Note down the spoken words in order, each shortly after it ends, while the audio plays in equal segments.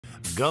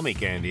Gummy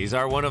candies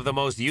are one of the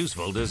most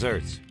useful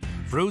desserts.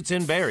 Fruits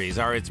and berries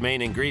are its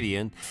main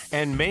ingredient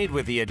and made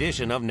with the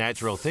addition of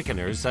natural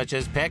thickeners such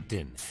as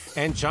pectin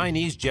and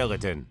Chinese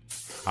gelatin.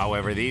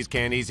 However, these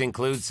candies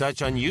include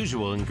such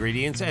unusual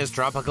ingredients as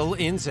tropical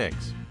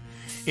insects.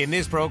 In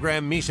this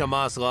program, Misha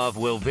Maslov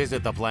will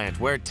visit the plant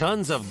where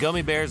tons of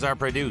gummy bears are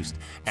produced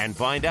and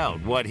find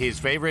out what his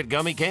favorite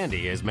gummy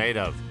candy is made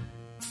of.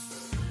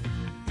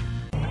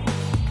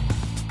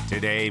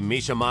 Today,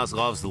 Misha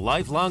Maslov's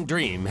lifelong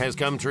dream has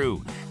come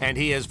true, and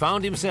he has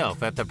found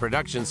himself at the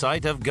production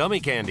site of gummy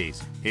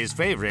candies, his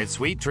favorite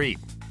sweet treat.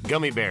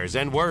 Gummy bears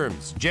and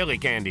worms, jelly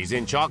candies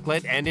in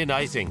chocolate and in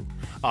icing.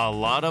 A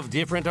lot of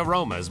different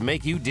aromas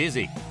make you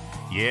dizzy.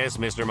 Yes,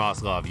 Mr.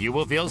 Maslov, you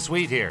will feel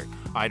sweet here.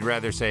 I'd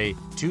rather say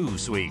too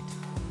sweet.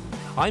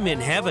 I'm in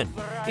heaven.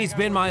 It's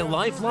been my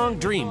lifelong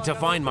dream to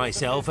find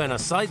myself in a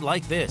site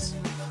like this.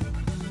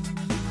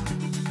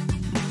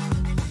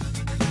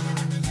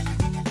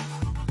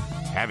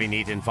 Having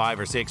eaten 5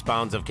 or 6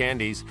 pounds of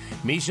candies,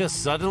 Misha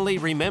suddenly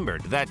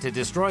remembered that to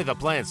destroy the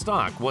plant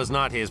stock was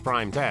not his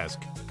prime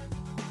task.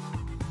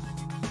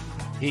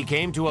 He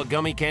came to a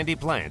gummy candy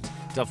plant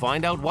to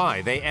find out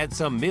why they add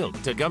some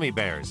milk to gummy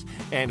bears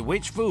and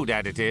which food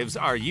additives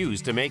are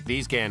used to make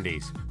these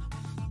candies.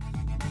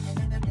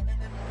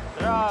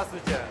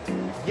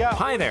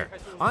 Hi there.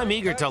 I'm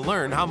eager to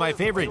learn how my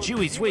favorite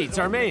chewy sweets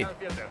are made.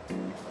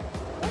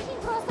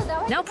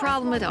 No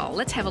problem at all.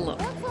 Let's have a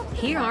look.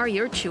 Here are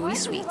your chewy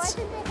sweets.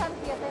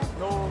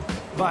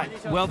 But,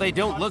 well, they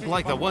don't look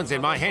like the ones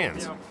in my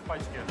hands.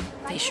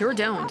 They sure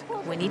don't.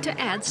 We need to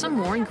add some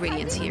more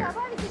ingredients here.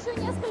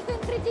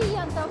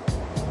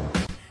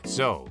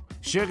 So,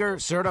 sugar,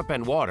 syrup,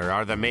 and water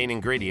are the main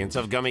ingredients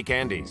of gummy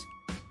candies.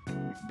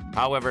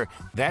 However,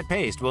 that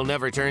paste will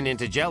never turn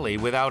into jelly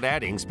without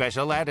adding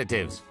special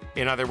additives.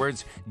 In other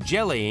words,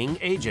 jellying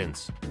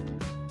agents.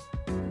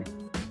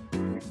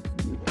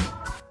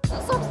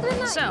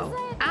 So,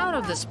 out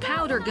of this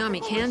powder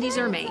gummy candies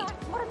are made.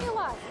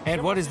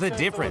 And what is the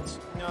difference?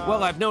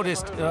 Well, I've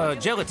noticed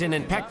gelatin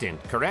and pectin,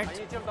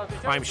 correct?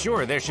 I'm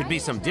sure there should be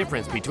some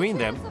difference between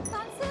them.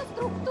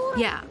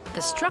 Yeah,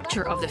 the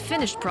structure of the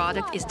finished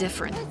product is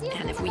different.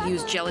 And if we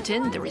use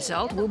gelatin, the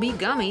result will be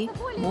gummy,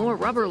 more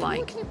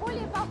rubber-like.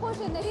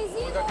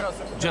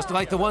 Just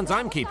like the ones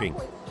I'm keeping.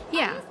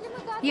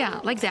 Yeah,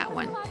 like that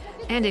one.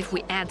 And if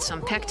we add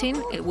some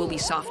pectin, it will be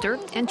softer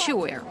and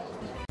chewier.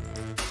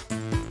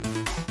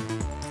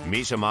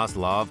 Misha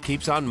Maslov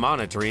keeps on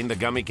monitoring the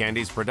gummy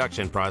candies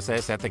production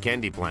process at the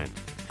candy plant.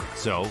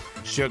 So,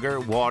 sugar,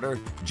 water,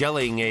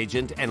 jellying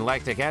agent, and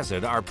lactic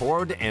acid are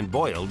poured and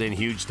boiled in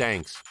huge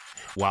tanks.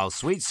 While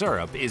sweet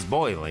syrup is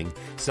boiling,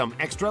 some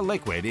extra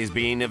liquid is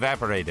being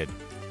evaporated.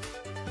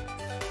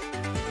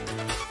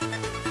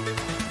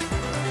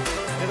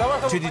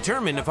 To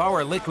determine if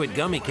our liquid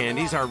gummy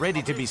candies are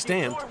ready to be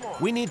stamped,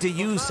 we need to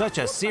use such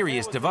a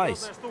serious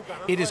device.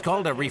 It is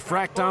called a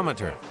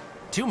refractometer.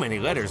 Too many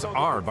letters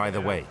are, by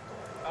the way.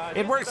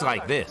 It works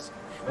like this.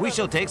 We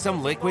shall take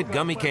some liquid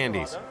gummy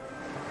candies.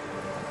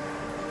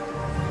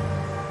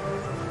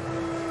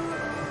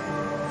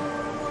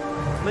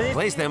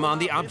 Place them on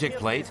the object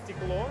plate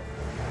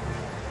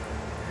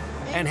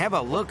and have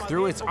a look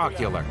through its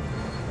ocular.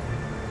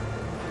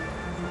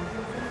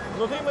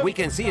 We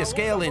can see a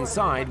scale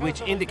inside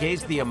which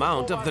indicates the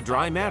amount of the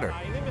dry matter.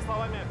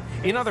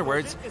 In other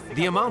words,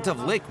 the amount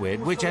of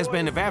liquid which has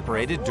been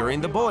evaporated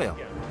during the boil.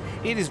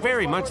 It is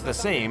very much the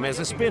same as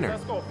a spinner.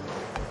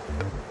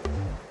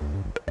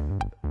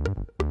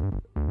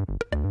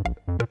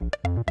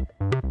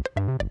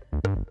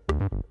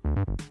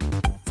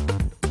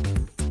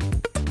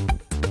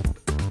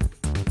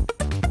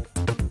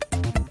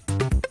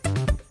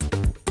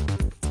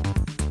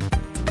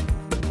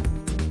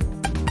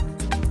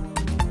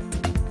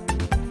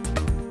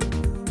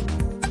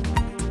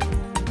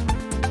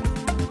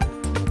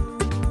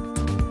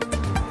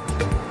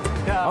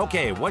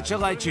 Okay, what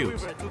shall I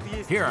choose?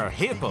 Here are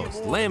hippos,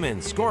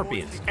 lemons,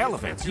 scorpions,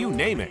 elephants, you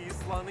name it.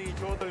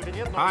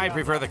 I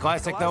prefer the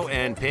classic though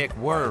and pick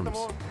worms.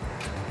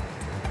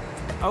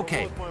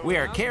 Okay, we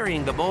are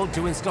carrying the mold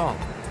to install.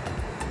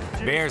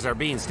 Bears are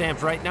being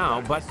stamped right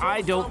now, but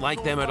I don't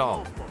like them at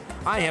all.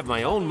 I have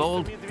my own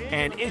mold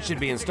and it should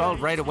be installed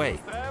right away.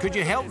 Could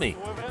you help me?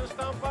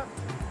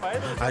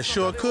 I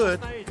sure could.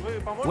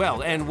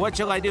 Well, and what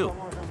shall I do?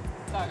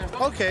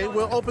 Okay,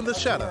 we'll open the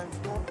shutter.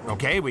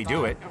 Okay, we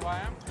do it.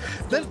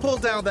 Then pull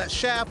down that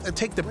shaft and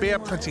take the bear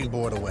printing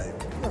board away.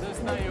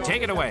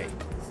 Take it away.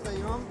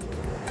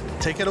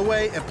 Take it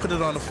away and put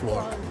it on the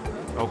floor.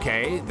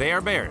 Okay, they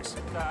are bears.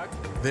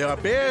 There are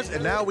bears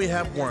and now we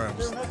have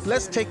worms.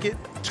 Let's take it,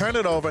 turn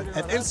it over,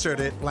 and insert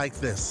it like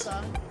this.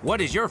 What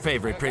is your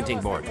favorite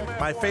printing board?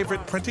 My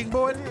favorite printing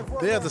board?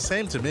 They're the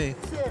same to me.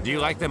 Do you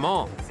like them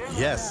all?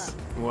 Yes.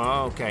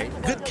 Well, okay.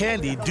 Good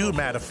candy do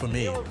matter for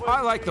me.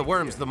 I like the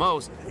worms the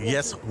most.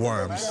 Yes,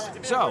 worms.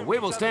 So, we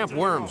will stamp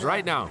worms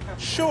right now.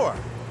 Sure.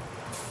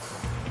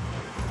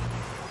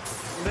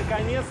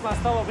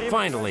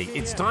 Finally,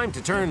 it's time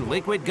to turn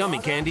liquid gummy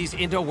candies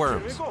into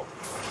worms.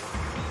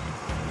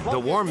 The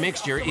warm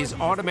mixture is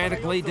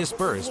automatically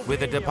dispersed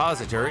with a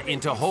depositor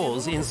into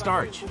holes in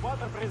starch.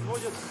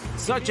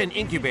 Such an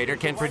incubator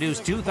can produce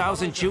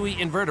 2,000 chewy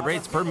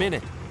invertebrates per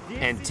minute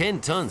and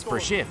 10 tons per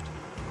shift.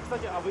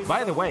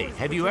 By the way,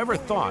 have you ever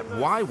thought,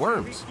 why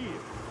worms?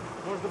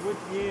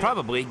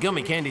 Probably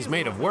gummy candies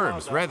made of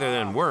worms rather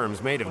than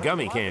worms made of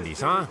gummy candies,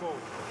 huh?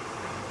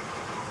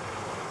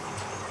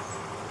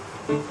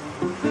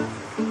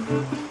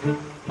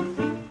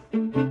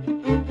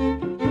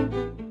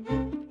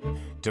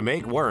 To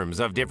make worms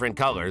of different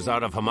colors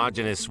out of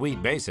homogeneous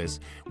sweet bases,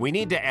 we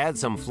need to add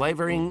some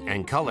flavoring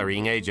and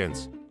coloring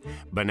agents.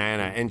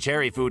 Banana and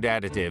cherry food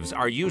additives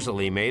are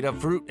usually made of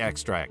fruit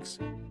extracts.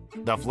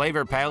 The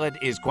flavor palette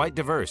is quite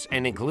diverse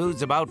and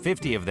includes about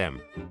 50 of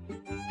them.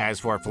 As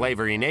for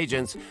flavoring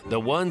agents, the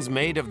ones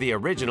made of the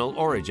original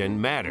origin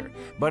matter,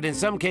 but in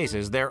some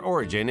cases their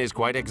origin is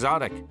quite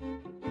exotic.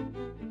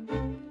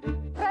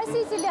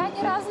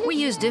 We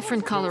use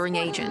different coloring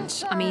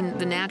agents, I mean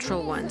the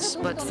natural ones,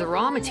 but the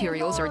raw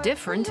materials are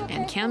different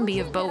and can be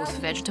of both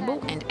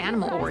vegetable and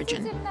animal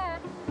origin.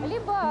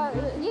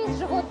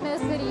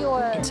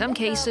 In some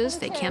cases,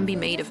 they can be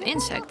made of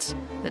insects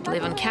that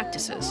live on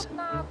cactuses.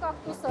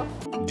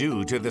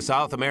 Due to the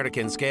South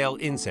American scale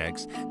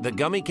insects, the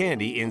gummy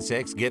candy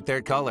insects get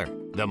their color.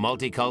 The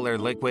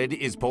multicolored liquid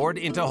is poured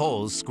into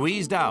holes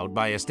squeezed out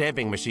by a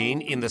stamping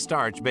machine in the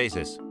starch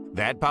basis.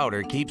 That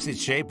powder keeps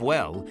its shape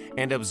well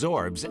and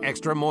absorbs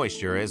extra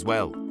moisture as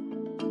well.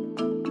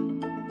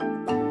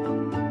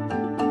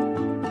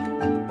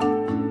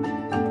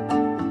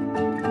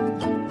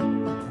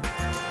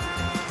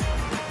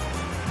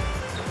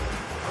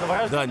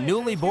 The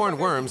newly born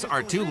worms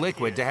are too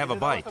liquid to have a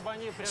bite.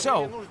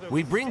 So,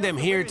 we bring them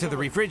here to the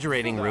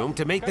refrigerating room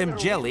to make them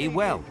jelly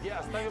well.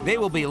 They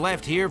will be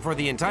left here for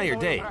the entire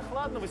day.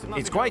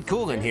 It's quite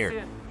cool in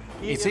here.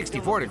 It's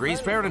 64 degrees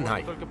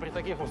Fahrenheit.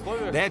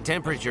 That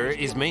temperature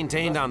is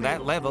maintained on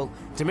that level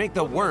to make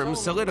the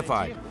worms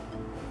solidified.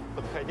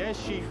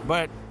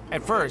 But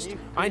at first,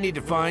 I need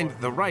to find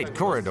the right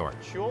corridor.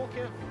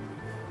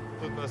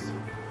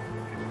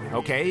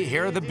 Okay,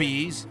 here are the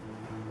bees.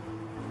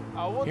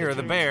 Here are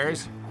the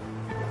bears.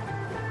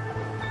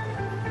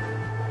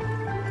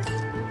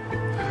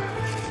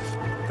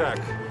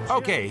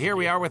 Okay, here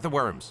we are with the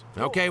worms.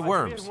 Okay,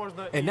 worms.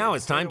 And now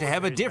it's time to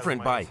have a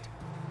different bite.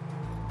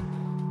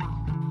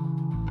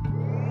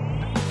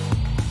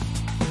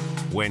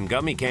 When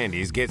gummy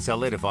candies get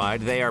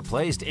solidified, they are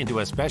placed into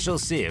a special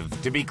sieve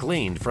to be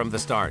cleaned from the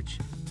starch.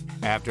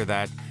 After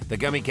that, the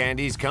gummy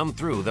candies come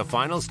through the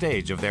final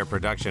stage of their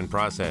production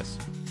process.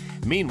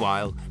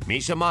 Meanwhile,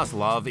 Misha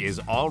Maslov is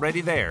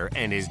already there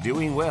and is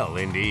doing well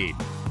indeed.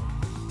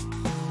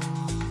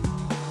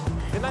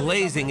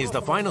 Glazing is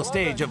the final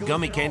stage of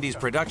gummy candies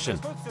production.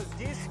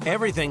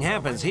 Everything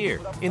happens here,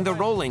 in the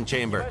rolling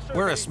chamber,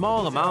 where a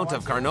small amount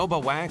of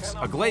carnauba wax,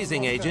 a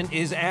glazing agent,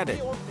 is added.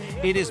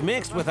 It is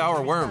mixed with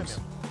our worms.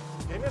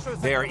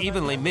 They are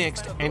evenly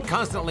mixed and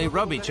constantly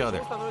rub each other,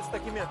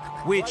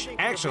 which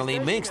actually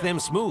makes them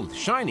smooth,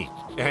 shiny,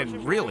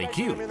 and really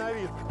cute.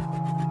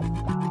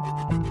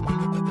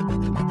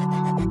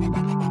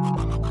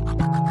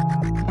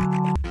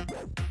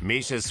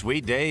 Misha's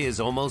sweet day is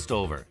almost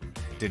over.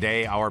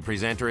 Today, our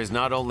presenter is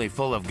not only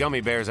full of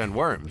gummy bears and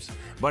worms,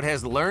 but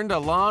has learned a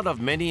lot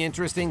of many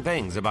interesting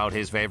things about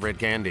his favorite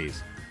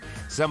candies.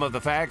 Some of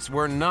the facts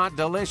were not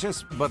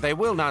delicious, but they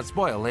will not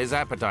spoil his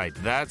appetite,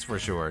 that's for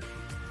sure.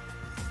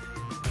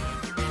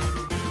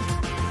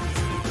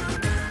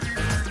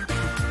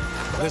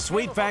 The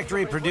Sweet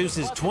Factory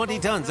produces 20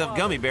 tons of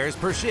gummy bears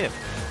per shift.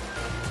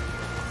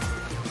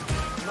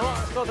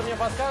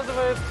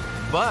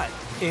 But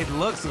it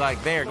looks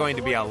like they're going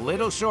to be a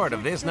little short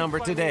of this number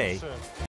today.